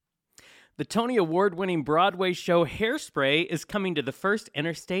The Tony Award-winning Broadway show Hairspray is coming to the First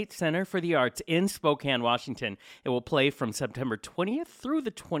Interstate Center for the Arts in Spokane, Washington. It will play from September 20th through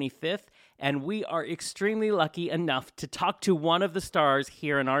the 25th, and we are extremely lucky enough to talk to one of the stars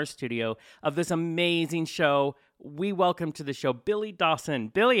here in our studio of this amazing show. We welcome to the show Billy Dawson.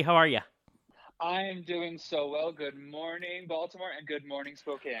 Billy, how are you? I'm doing so well. Good morning, Baltimore, and good morning,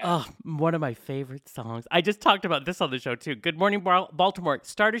 Spokane. Oh, one of my favorite songs. I just talked about this on the show, too. Good Morning, Baltimore.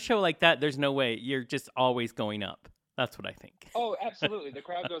 Start a show like that, there's no way. You're just always going up. That's what I think. Oh, absolutely. The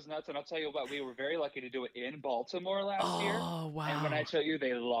crowd goes nuts, and I'll tell you what, we were very lucky to do it in Baltimore last year. Oh, And when I wow. tell you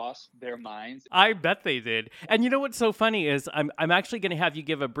they lost their minds. I bet they did. And you know what's so funny is I'm actually going to have you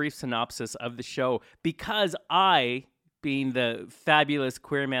give a brief synopsis of the show because I, being the fabulous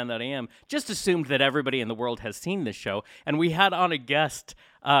queer man that I am, just assumed that everybody in the world has seen this show. And we had on a guest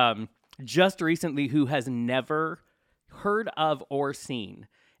just recently who has never heard of or seen.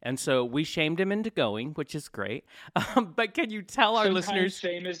 And so we shamed him into going, which is great. But can you tell our Sometimes listeners?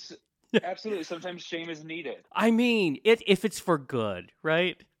 shame is absolutely, sometimes shame is needed. I mean, if it's for good,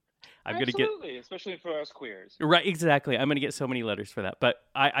 right? I'm gonna get Absolutely, especially for us queers. right, exactly. I'm gonna get so many letters for that, but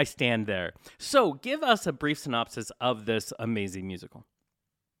I stand there. So, give us a brief synopsis of this amazing musical.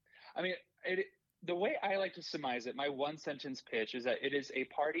 I mean, the way I like to surmise it, my one sentence pitch is that it is a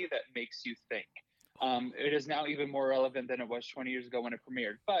party that makes you think. It is now even more relevant than it was 20 years ago when it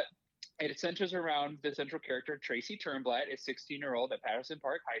premiered. But it centers around the central character, Tracy Turnblad, a 16-year-old at Patterson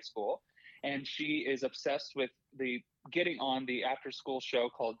Park High School. And she is obsessed with the getting on the after school show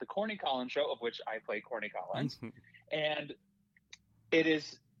called The Corny Collins Show, of which I play Corny Collins. And it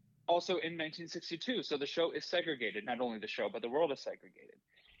is also in 1962. So the show is segregated, not only the show, but the world is segregated.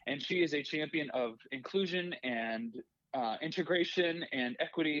 And she is a champion of inclusion and integration and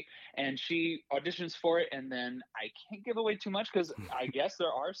equity, and she auditions for it. And then I can't give away too much because I guess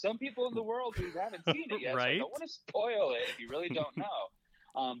there are some people in the world who haven't seen it yet, so I Right? don't want to spoil it if you really don't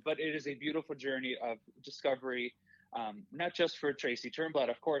know. But it is a beautiful journey of discovery, not just for Tracy Turnblad,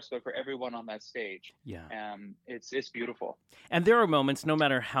 of course, but for everyone on that stage. Yeah. It's beautiful. And there are moments, no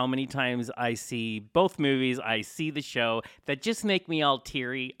matter how many times I see both movies, I see the show, that just make me all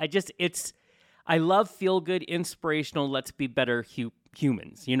teary. I love feel good, inspirational, let's be better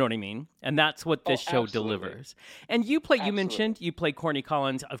humans. You know what I mean? And that's what Oh, this show absolutely, delivers. And you absolutely. mentioned, you play Corny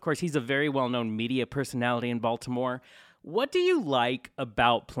Collins. Of course, he's a very well known media personality in Baltimore. What do you like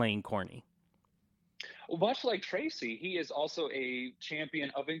about playing Corny? Much like Tracy, he is also a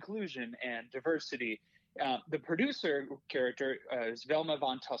champion of inclusion and diversity. The producer character is Velma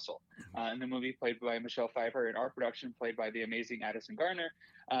Von Tussle in the movie, played by Michelle Pfeiffer, in our production, played by the amazing Addison Garner.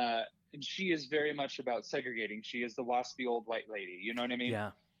 And she is very much about segregating. She is the waspy old white lady. You know what I mean?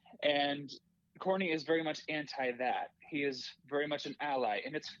 Yeah. And Corny is very much anti that. He is very much an ally,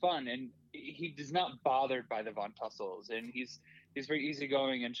 and it's fun. And he is not bothered by the Von Tussles, and he's very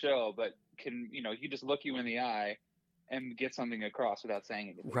easygoing and chill, but can he just look you in the eye and get something across without saying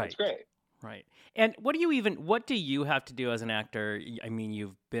anything. It's Right. great. Right. And what do you have to do as an actor? I mean,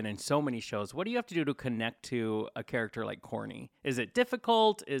 you've been in so many shows. What do you have to do to connect to a character like Corny? Is it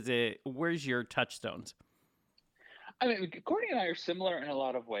difficult? Where's your touchstones? I mean, Courtney and I are similar in a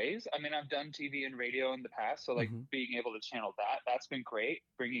lot of ways. I mean, I've done TV and radio in the past, so like Hmm. being able to channel that's been great.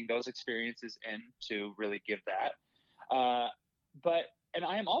 Bringing those experiences in to really give that. But and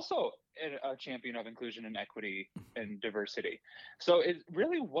I am also a champion of inclusion and equity and diversity, so it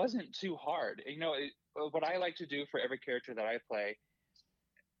really wasn't too hard. What I like to do for every character that I play,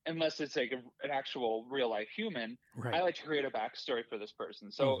 unless it's like an actual real life human, I Right. like to create a backstory for this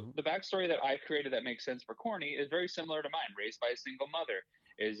person. So Hmm. the backstory that I've created that makes sense for Corny is very similar to mine. Raised by a single mother,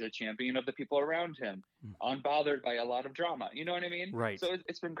 is a champion of the people around him, unbothered by a lot of drama. You know what I mean? Right. So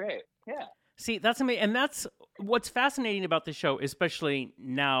it's been great. Yeah. See, that's amazing. And that's what's fascinating about the show, especially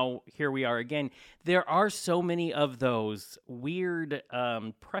now, here we are again. There are so many of those weird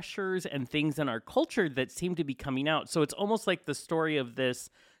pressures and things in our culture that seem to be coming out. So it's almost like the story of this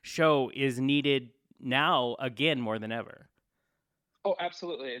show is needed now again more than ever. Oh,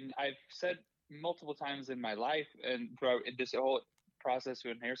 absolutely. And I've said multiple times in my life and throughout this whole process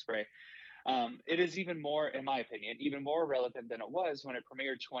with Hairspray, it is even more, in my opinion, even more relevant than it was when it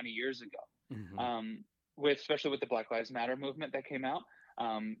premiered 20 years ago. Hmm. Especially with the Black Lives Matter movement that came out.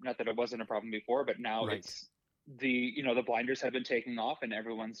 Not that it wasn't a problem before, but now Right. it's the blinders have been taken off and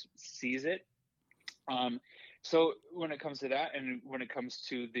everyone sees it. Um, so when it comes to that, and when it comes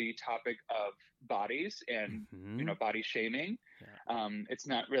to the topic of bodies and Hmm. body shaming, Yeah. it's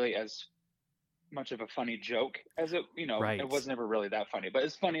not really as much of a funny joke as it Right. was never really that funny, but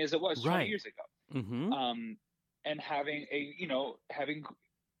as funny as it was 20 Right. years ago. Hmm. And having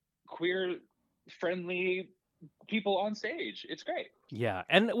queer friendly people on stage. It's great. Yeah,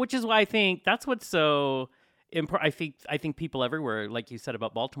 and which is why I think that's what's so I think people everywhere, like you said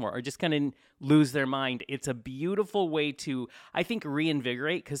about Baltimore, are just going to lose their mind. It's a beautiful way to, I think,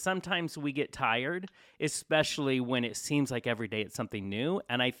 reinvigorate, because sometimes we get tired, especially when it seems like every day it's something new.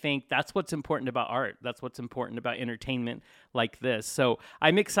 And I think that's what's important about art. That's what's important about entertainment like this. So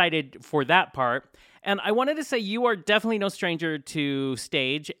I'm excited for that part. And I wanted to say you are definitely no stranger to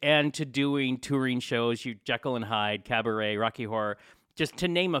stage and to doing touring shows. You Jekyll and Hyde, Cabaret, Rocky Horror, just to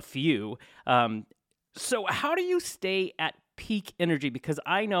name a few. So how do you stay at peak energy? Because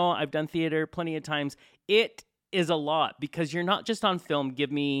I know I've done theater plenty of times. It is a lot because you're not just on film.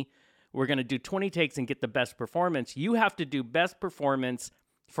 We're going to do 20 takes and get the best performance. You have to do best performance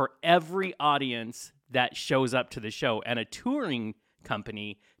for every audience that shows up to the show. And a touring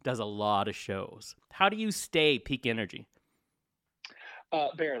company does a lot of shows. How do you stay peak energy?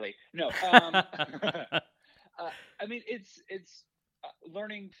 Barely. No. I mean, it's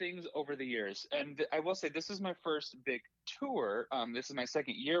learning things over the years, and I will say this is my first big tour. This is my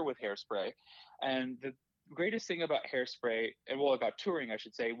second year with Hairspray, and the greatest thing about Hairspray, and well, about touring, I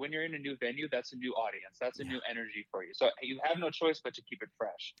should say, when you're in a new venue, that's a new audience, that's a new energy for you. So you have no choice but to keep it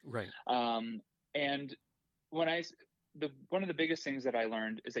fresh. Right. And when one of the biggest things that I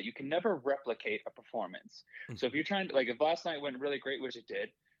learned is that you can never replicate a performance. Mm-hmm. So if you're trying to, like, if last night went really great, which it did,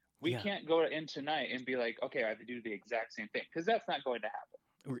 we can't go in tonight and be like, okay, I have to do the exact same thing, because that's not going to happen.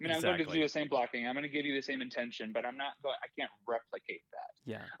 I mean, exactly. I'm going to do the same blocking. I'm going to give you the same intention, but I can't replicate that.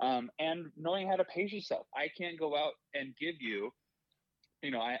 Yeah. And knowing how to pace yourself, I can't go out and give you,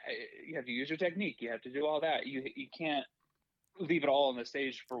 you have to use your technique. You have to do all that. You can't leave it all on the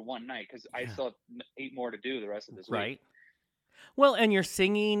stage for one night, because I still have 8 more to do the rest of this week. Right. Well, and you're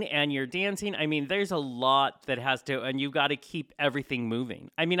singing and you're dancing. I mean, there's a lot that has to, and you've got to keep everything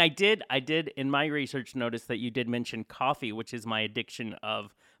moving. I mean, I did in my research notice that you did mention coffee, which is my addiction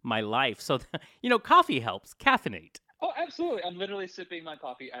of my life. So, coffee helps. Caffeinate. Oh, absolutely. I'm literally sipping my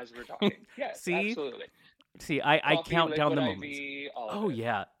coffee as we're talking. Yes, absolutely. See, I count down the moments.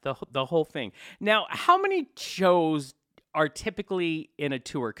 Yeah, the whole thing. Now, how many shows are typically in a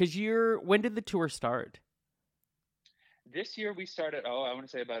tour? Because when did the tour start? This year we started, I want to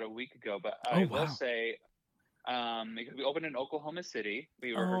say about a week ago, but I will say, because we opened in Oklahoma City.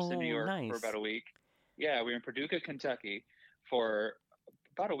 We rehearsed in New York for about a week. Yeah, we were in Paducah, Kentucky for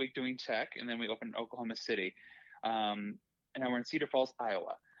about a week doing tech, and then we opened in Oklahoma City. And now we're in Cedar Falls,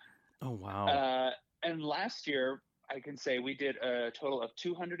 Iowa. Oh, wow. And last year, I can say we did a total of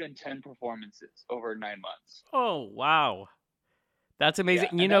 210 performances over 9 months. Oh, wow. That's amazing.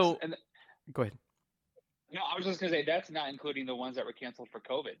 Go ahead. No, I was just going to say, that's not including the ones that were canceled for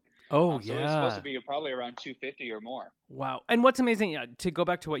COVID. Oh, So it's supposed to be probably around 250 or more. Wow. And what's amazing, to go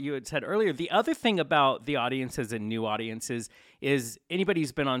back to what you had said earlier, the other thing about the audiences and new audiences is anybody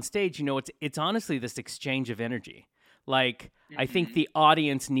who's been on stage, it's honestly this exchange of energy. Like, I think the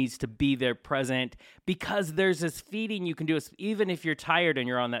audience needs to be there present, because there's this feeding you can do. Even if you're tired and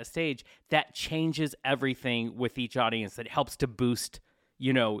you're on that stage, that changes everything with each audience. That helps to boost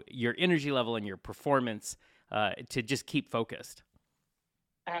your energy level and your performance, to just keep focused.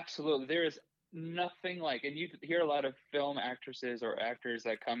 Absolutely. There is nothing like, and you hear a lot of film actresses or actors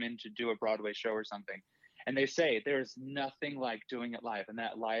that come in to do a Broadway show or something, and they say there's nothing like doing it live and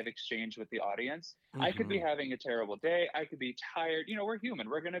that live exchange with the audience. Mm-hmm. I could be having a terrible day. I could be tired. We're human.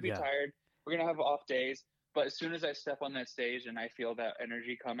 We're going to be tired. We're going to have off days. But as soon as I step on that stage and I feel that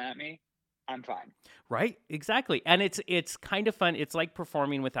energy come at me, I'm fine. Right? Exactly. And it's kind of fun. It's like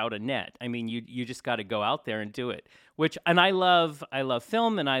performing without a net. I mean, you just got to go out there and do it. And I love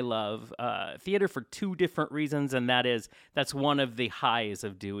film and I love theater for 2 different reasons, and that's one of the highs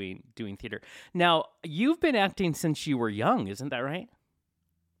of doing theater. Now, you've been acting since you were young, isn't that right?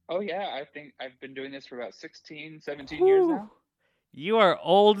 Oh yeah, I think I've been doing this for about 16, 17 years now. You are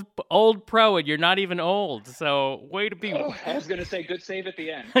old pro, and you're not even old. So way to be. Oh, I was going to say good save at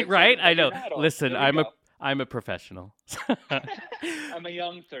the end. Right? I know. Listen, I'm a professional. I'm a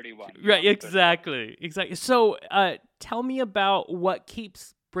young 31. Right? Exactly. So, tell me about what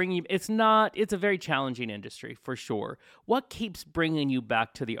keeps bringing you. It's a very challenging industry for sure. What keeps bringing you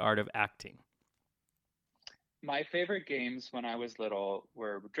back to the art of acting? My favorite games when I was little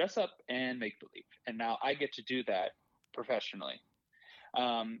were dress up and make believe, and now I get to do that professionally.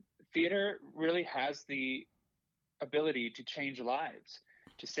 Theater really has the ability to change lives,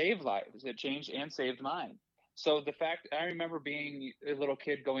 to save lives. It changed and saved mine. So the fact, I remember being a little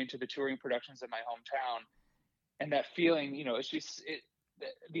kid going to the touring productions in my hometown, and that feeling, it's just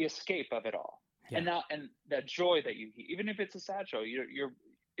the escape of it all. Yeah. And that joy that even if it's a sad show, you're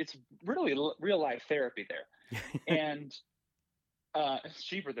it's really real life therapy there. And it's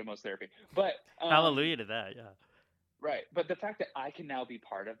cheaper than most therapy. But Hallelujah to that, yeah. right. But the fact that I can now be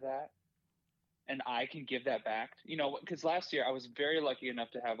part of that and I can give that back, because last year I was very lucky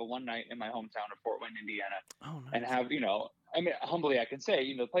enough to have a one night in my hometown of Fort Wayne, Indiana, Oh, and nice. have, I mean, humbly I can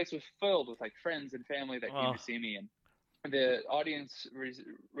say, the place was filled with like friends and family that came Oh, to see me, and the audience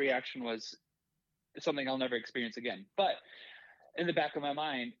reaction was something I'll never experience again. But in the back of my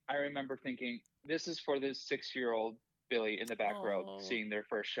mind, I remember thinking, this is for this 6-year-old Billy in the back row oh, seeing their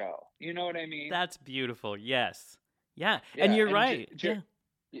first show. You know what I mean? that's beautiful. Yes. Yeah, and Yeah, you're and right. Yeah.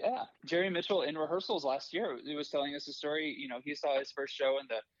 yeah, Jerry Mitchell in rehearsals last year, he was telling us a story. He saw his first show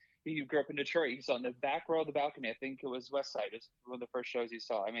he grew up in Detroit. He saw in the back row of the balcony. I think it was West Side. It's one of the first shows he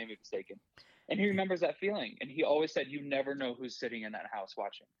saw. I may be mistaken. And he remembers that feeling. And he always said, "You never know who's sitting in that house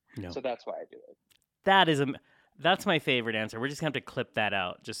watching." No. So that's why I do it. That's my favorite answer. We're just gonna have to clip that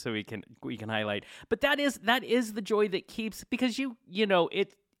out just so we can highlight. But that is the joy that keeps, because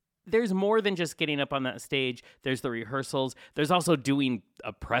there's more than just getting up on that stage. There's the rehearsals. There's also doing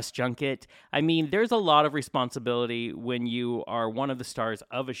a press junket. I mean, there's a lot of responsibility when you are one of the stars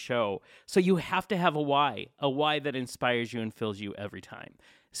of a show. So you have to have a why that inspires you and fills you every time.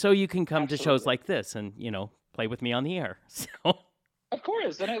 So you can come to shows like this and, play with me on the air. So Of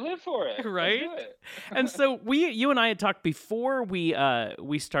course, and I live for it. right? Let's do it. And so you and I had talked before we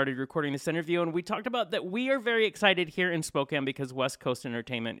started recording this interview, and we talked about that we are very excited here in Spokane because West Coast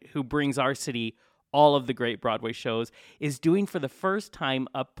Entertainment, who brings our city all of the great Broadway shows, is doing for the first time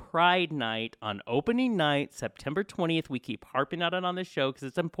a Pride Night on opening night, September 20th. We keep harping on it on this show because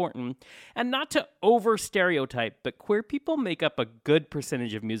it's important. And not to over-stereotype, but queer people make up a good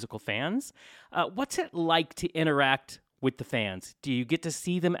percentage of musical fans. What's it like to interact with the fans? Do you get to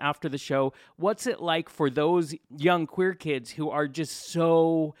see them after the show? What's it like for those young queer kids who are just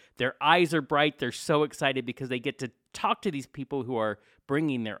their eyes are bright, they're so excited because they get to talk to these people who are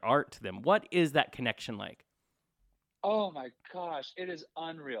bringing their art to them? What is that connection like? Oh my gosh, it is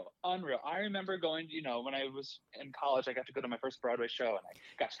unreal. Unreal. I remember going, when I was in college, I got to go to my first Broadway show and I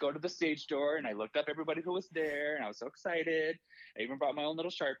got to go to the stage door and I looked up everybody who was there and I was so excited. I even brought my own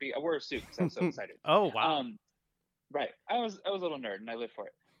little Sharpie. I wore a suit because I was so excited. Oh, wow. Right. I was a little nerd and I lived for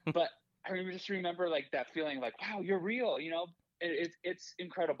it. But I remember like that feeling like, wow, you're real. It's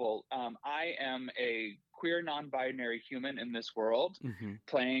incredible. I am a queer non-binary human in this world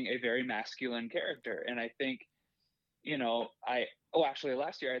playing a very masculine character. And I think, actually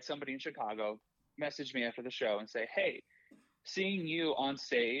last year I had somebody in Chicago message me after the show and say, hey, seeing you on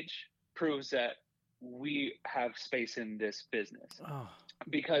stage proves that we have space in this business. Oh.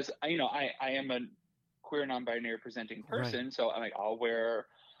 Because, I am a queer non-binary presenting person. Right. So I'm like, I'll wear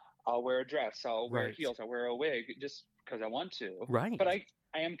a dress, I'll wear Right. heels, I'll wear a wig just because I want to. Right. But I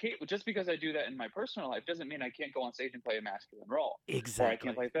am capable. Just because I do that in my personal life doesn't mean I can't go on stage and play a masculine role. Exactly. Or I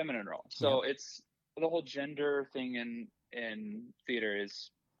can't play a feminine role. So it's the whole gender thing in theater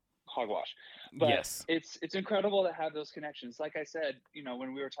is hogwash. But yes, it's incredible to have those connections. Like I said,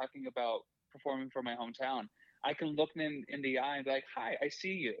 when we were talking about performing for my hometown, I can look them in the eye and be like, hi, I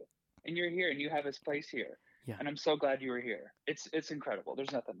see you. And you're here and you have this place here. Yeah. And I'm so glad you were here. It's incredible.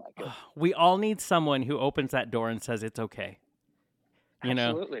 There's nothing like it. We all need someone who opens that door and says, it's okay.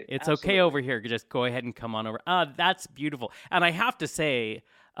 Absolutely. It's Absolutely. okay over here. Just go ahead and come on over. That's beautiful. And I have to say,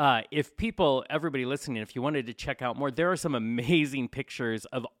 if everybody listening, if you wanted to check out more, there are some amazing pictures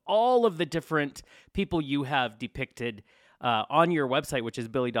of all of the different people you have depicted on your website, which is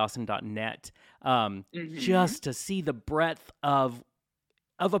billydawson.net, just to see the breadth of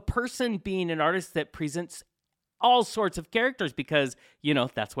a person being an artist that presents all sorts of characters, because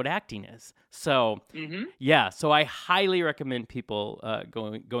that's what acting is. So so I highly recommend people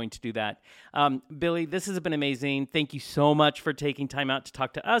going to do that. Billy, this has been amazing. Thank you so much for taking time out to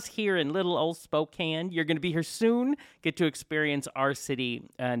talk to us here in little old Spokane. You're going to be here soon, get to experience our city,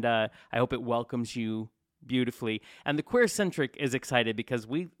 and I hope it welcomes you beautifully. And the Queer Centric is excited because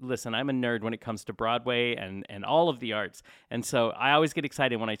I'm a nerd when it comes to Broadway and all of the arts. And so I always get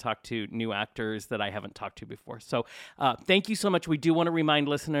excited when I talk to new actors that I haven't talked to before. So thank you so much. We do want to remind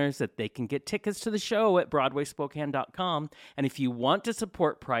listeners that they can get tickets to the show at BroadwaySpokane.com. And if you want to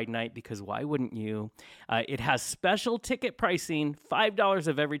support Pride Night, because why wouldn't you? It has special ticket pricing. $5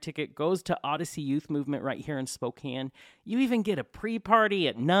 of every ticket goes to Odyssey Youth Movement right here in Spokane. You even get a pre-party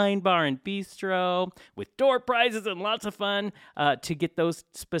at 9 Bar and Bistro with door prizes and lots of fun. To get those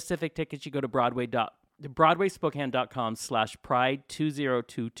specific tickets, you go to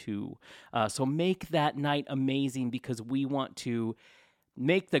BroadwaySpokane.com/Pride2022. So make that night amazing, because we want to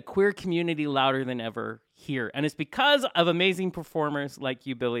make the queer community louder than ever here. And it's because of amazing performers like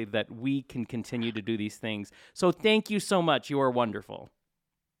you, Billy, that we can continue to do these things. So thank you so much. You are wonderful.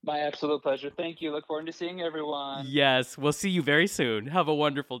 My absolute pleasure. Thank you. Look forward to seeing everyone. Yes, we'll see you very soon. Have a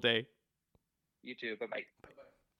wonderful day. You too. Bye-bye.